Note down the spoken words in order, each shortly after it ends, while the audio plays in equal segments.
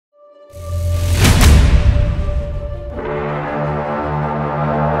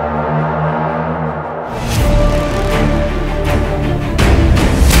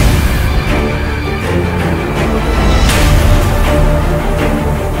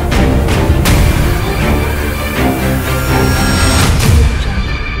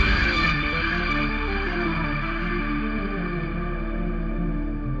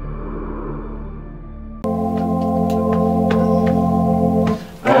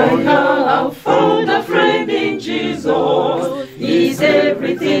Jesus is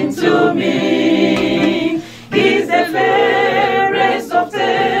everything to me. He's the fairest of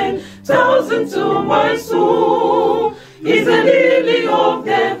 10,000 to my soul. He's the lily of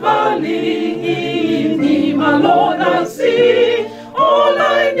the valley. In him alone I see all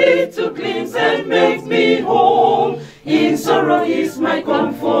I need to cleanse and make me whole. In sorrow is my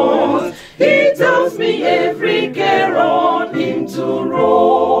comfort. He tells me every care on him to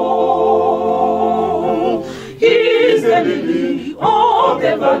roll. He's the lily of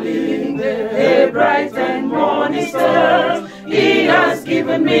the valley, the bright and morning star. He has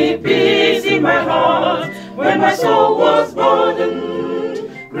given me peace in my heart when my soul was burdened.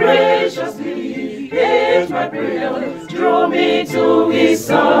 Graciously hears my prayers, draw me to his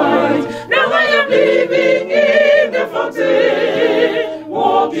side. Now I am living in the fountain,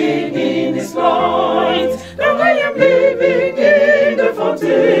 walking in his light. Now I am living in the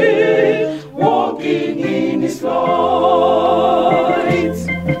fountain, walking in his light.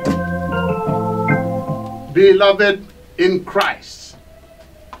 Beloved in Christ,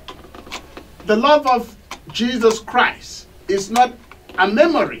 the love of Jesus Christ is not a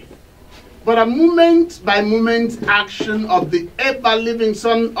memory, but a moment-by-moment action of the ever-living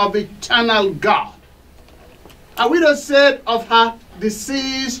Son of eternal God. A widow said of her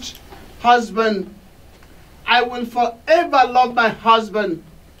deceased husband, "I will forever love my husband."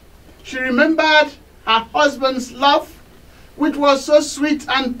 She remembered her husband's love, which was so sweet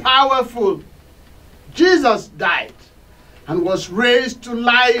and powerful. Jesus died and was raised to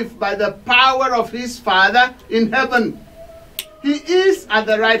life by the power of his Father in heaven. He is at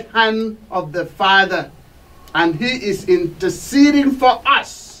the right hand of the Father, and he is interceding for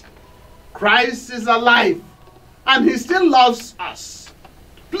us. Christ is alive, and he still loves us.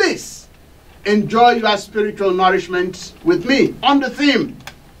 Please enjoy your spiritual nourishment with me on the theme,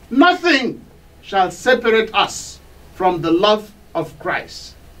 "Nothing shall separate us from the love of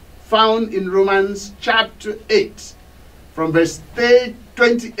Christ," found in Romans chapter 8, from verse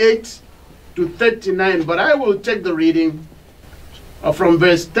 28 to 39. But I will take the reading from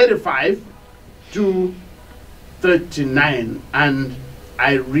verse 35 to 39, and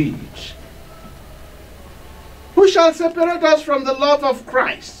I read. "Who shall separate us from the love of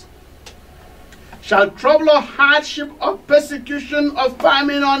Christ? Shall trouble or hardship or persecution or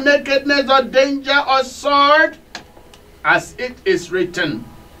famine or nakedness or danger or sword? As it is written,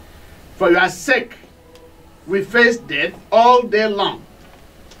 for your sake we face death all day long.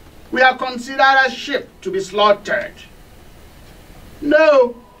 We are considered as sheep to be slaughtered.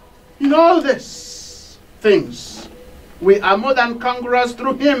 No, in all these things we are more than conquerors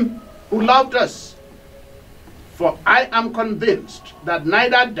through him who loved us. For I am convinced that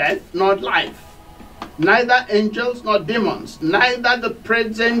neither death nor life, neither angels nor demons, neither the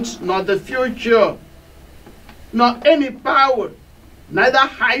present nor the future, nor any power, neither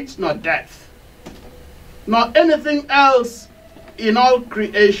height nor depth, nor anything else in all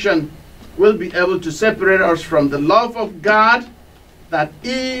creation will be able to separate us from the love of God that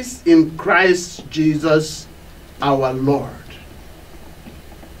is in Christ Jesus our Lord."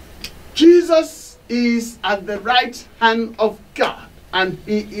 Jesus is at the right hand of God, and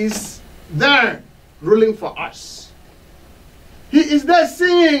he is there ruling for us. He is there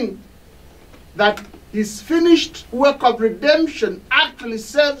seeing that his finished work of redemption actually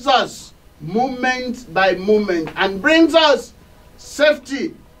saves us moment by moment and brings us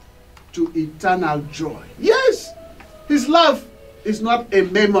safety to eternal joy. Yes, his love is not a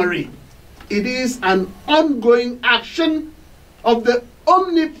memory. It is an ongoing action of the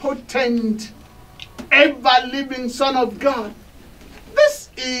omnipotent, ever-living Son of God. This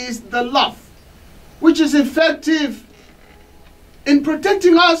is the love which is effective in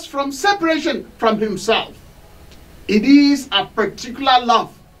protecting us from separation from himself. It is a particular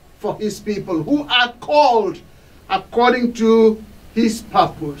love for his people who are called according to his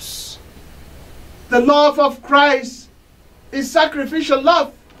purpose. The love of Christ is sacrificial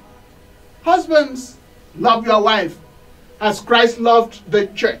love. Husbands, love your wife as Christ loved the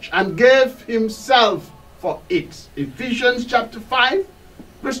church and gave himself for it. Ephesians chapter 5,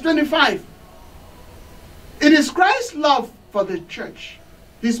 verse 25. It is Christ's love for the church,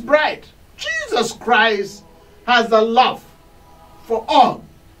 his bride. Jesus Christ has a love for all,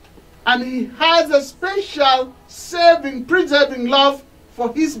 and he has a special saving, preserving love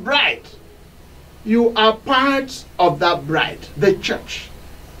for his bride. You are part of that bride, the church.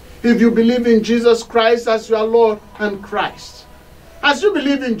 If you believe in Jesus Christ as your Lord and Christ, as you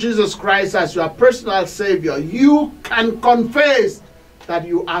believe in Jesus Christ as your personal Savior, you can confess that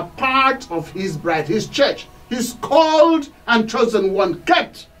you are part of his bride, his church, his called and chosen one,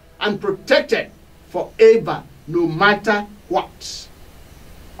 kept and protected forever no matter what.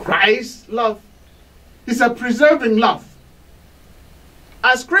 Christ's love is a preserving love.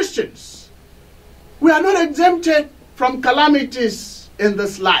 As Christians, we are not exempted from calamities in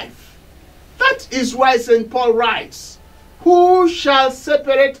this life. That is why St. Paul writes, "Who shall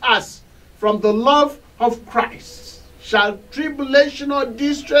separate us from the love of Christ? Shall tribulation or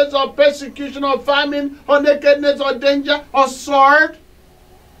distress or persecution or famine or nakedness or danger or sword?"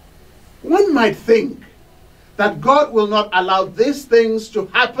 One might think that God will not allow these things to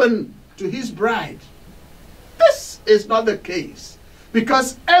happen to his bride. This is not the case,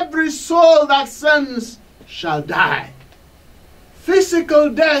 because every soul that sins shall die. Physical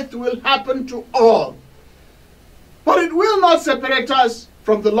death will happen to all, but it will not separate us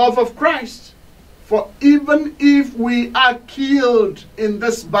from the love of Christ. For even if we are killed in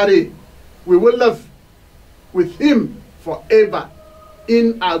this body, we will live with him forever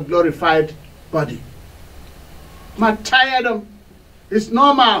in our glorified body. Martyrdom is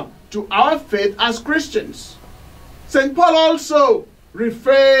normal to our faith as Christians. St. Paul also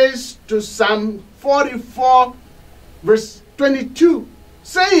refers to Psalm 44 verse 22,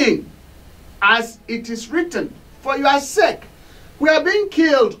 saying, "As it is written, for your sake we are being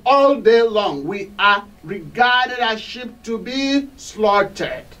killed all day long. We are regarded as sheep to be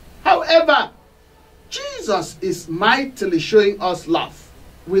slaughtered." However, Jesus is mightily showing us love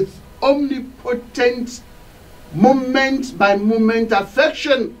with omnipotent, moment-by-moment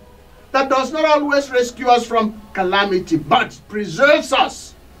affection that does not always rescue us from calamity, but preserves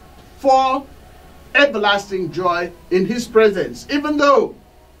us for everlasting joy in his presence, even though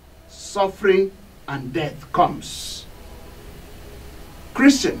suffering and death comes.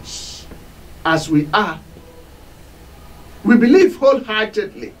 Christians, as we are, we believe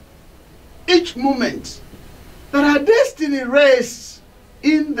wholeheartedly each moment that our destiny rests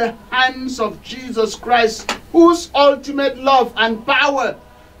in the hands of Jesus Christ, whose ultimate love and power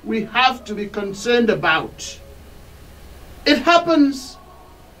we have to be concerned about. It happens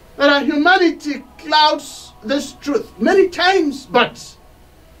that our humanity clouds this truth many times, but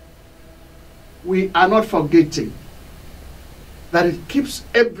we are not forgetting that it keeps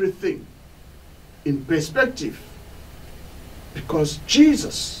everything in perspective, because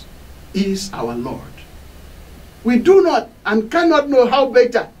Jesus is our Lord. We do not and cannot know how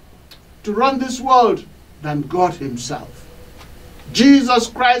better to run this world than God himself. Jesus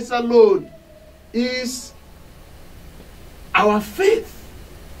Christ alone is our faith,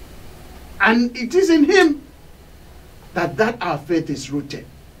 and it is in him that our faith is rooted.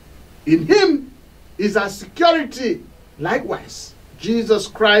 In him is our security. Likewise, Jesus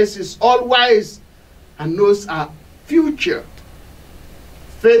Christ is all-wise and knows our future.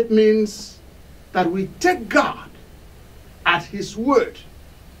 Faith means that we take God at his word,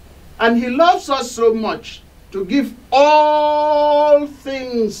 and he loves us so much to give all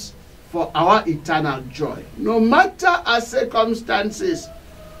things for our eternal joy. No matter our circumstances,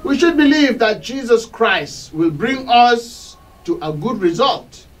 we should believe that Jesus Christ will bring us to a good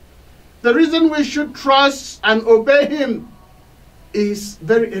result. The reason we should trust and obey him is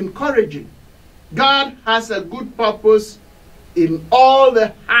very encouraging. God has a good purpose in all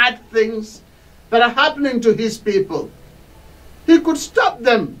the hard things that are happening to his people. He could stop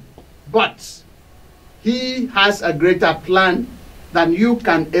them, but he has a greater plan than you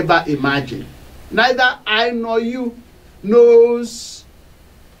can ever imagine. Neither I nor you knows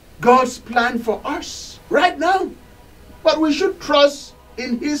God's plan for us right now, but we should trust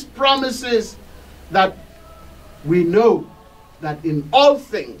in his promises that we know that in all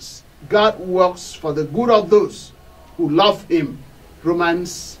things God works for the good of those who love him.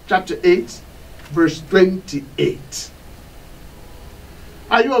 Romans chapter 8 verse 28.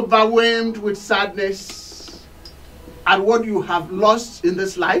 Are you overwhelmed with sadness at what you have lost in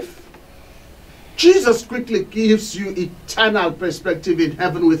this life? Jesus quickly gives you eternal perspective in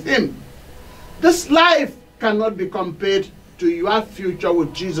heaven with him. This life cannot be compared to your future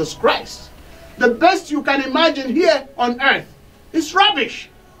with Jesus Christ. The best you can imagine here on earth is rubbish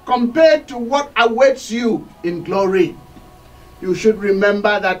compared to what awaits you in glory. You should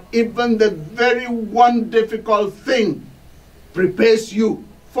remember that even the very one difficult thing prepares you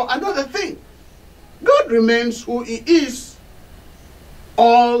for another thing. God remains who he is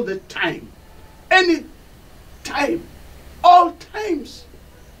all the time, any time, all times,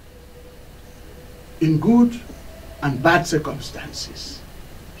 in good and bad circumstances.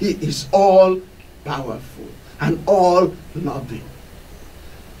 He is all powerful and all loving.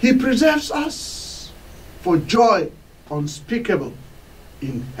 He preserves us for joy unspeakable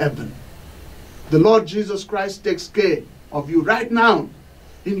in heaven. The Lord Jesus Christ takes care of you right now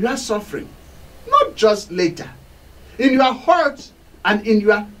in your suffering, not not just later. In your hurt and in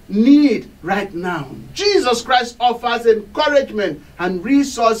your need right now, Jesus Christ offers encouragement and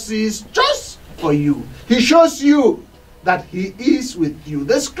resources just for you. He shows you that he is with you.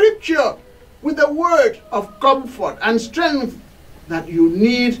 The scripture with the word of comfort and strength that you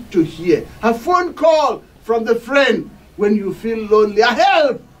need to hear. A phone call from the friend when you feel lonely. A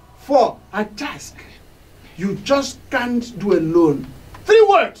help for a task you just can't do alone. 3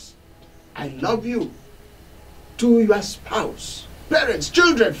 words. I love you. To your spouse, parents,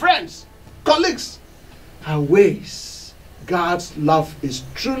 children, friends, colleagues, are ways God's love is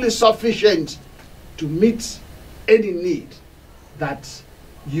truly sufficient to meet any need that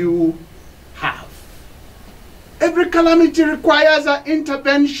you have. Every calamity requires an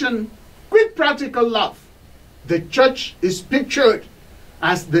intervention, quick practical love. The church is pictured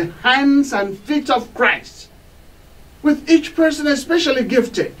as the hands and feet of Christ, with each person especially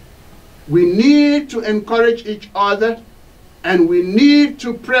gifted. We need to encourage each other, and we need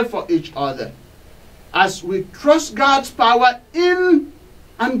to pray for each other. As we trust God's power in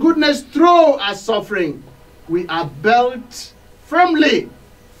and goodness through our suffering, we are built firmly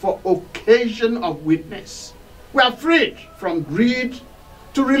for occasion of witness. We are freed from greed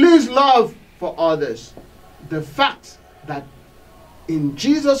to release love for others. The fact that in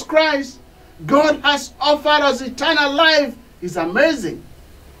Jesus Christ, God has offered us eternal life is amazing,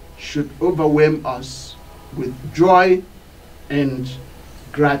 should overwhelm us with joy and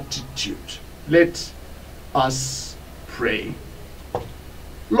gratitude. Let us pray.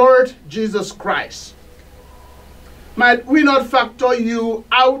 Lord Jesus Christ, might we not factor you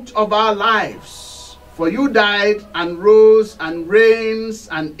out of our lives, for you died and rose and reigns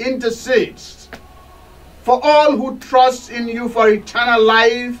and intercedes for all who trust in you for eternal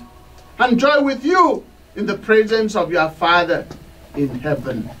life and joy with you in the presence of your Father in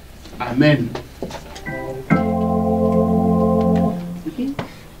heaven. Amen.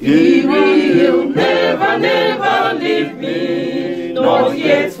 He will never, never leave me, nor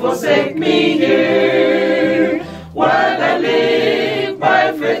yet forsake me here. While I live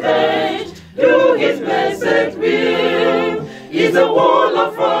by faith and do his blessed will, is a wall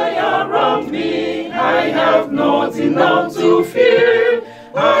of fire around me. I have nothing now to fear.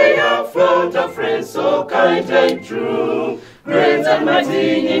 I have found a friend so kind and true, great and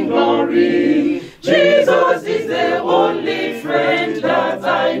mighty in glory. Jesus is the only friend that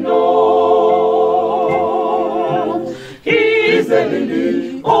I know. He is the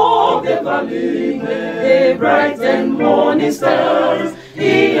lily of the valley, the bright and morning stars.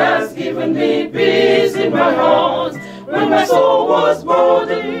 He has given me peace in my heart when my soul was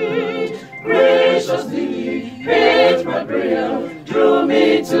burdened. Graciously heard my prayer, drew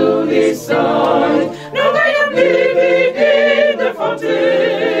me to his side. Now I am living in the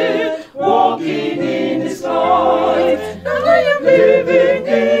fountain, walking in his light. Now I am living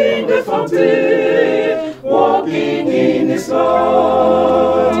in the fountain, walking in his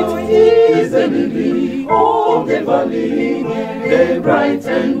light. He is the lily of the valley, the bright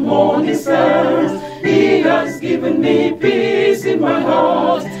and morning stars. He has given me peace in my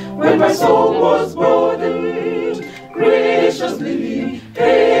heart when my soul was burdened. Graciously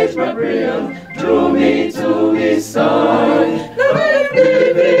heard my prayer, drew me to his side. Now I am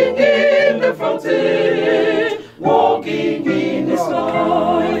living in the fountain, walking in his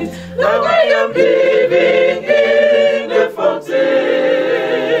light. Now I am living